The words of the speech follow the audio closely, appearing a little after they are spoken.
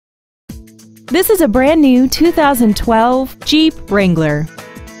This is a brand new 2012 Jeep Wrangler.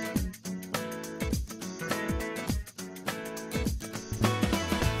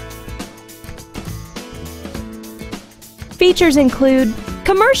 Features include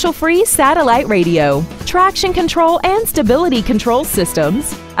commercial-free satellite radio, traction control and stability control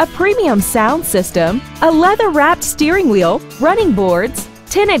systems, a premium sound system, a leather-wrapped steering wheel, running boards,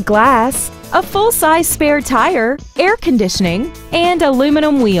 tinted glass, a full-size spare tire, air conditioning, and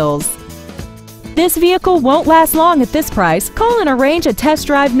aluminum wheels. This vehicle won't last long at this price. Call and arrange a test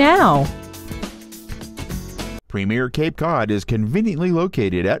drive now. Premier Cape Cod is conveniently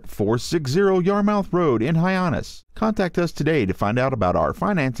located at 460 Yarmouth Road in Hyannis. Contact us today to find out about our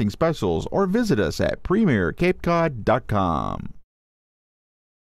financing specials or visit us at premiercapecod.com.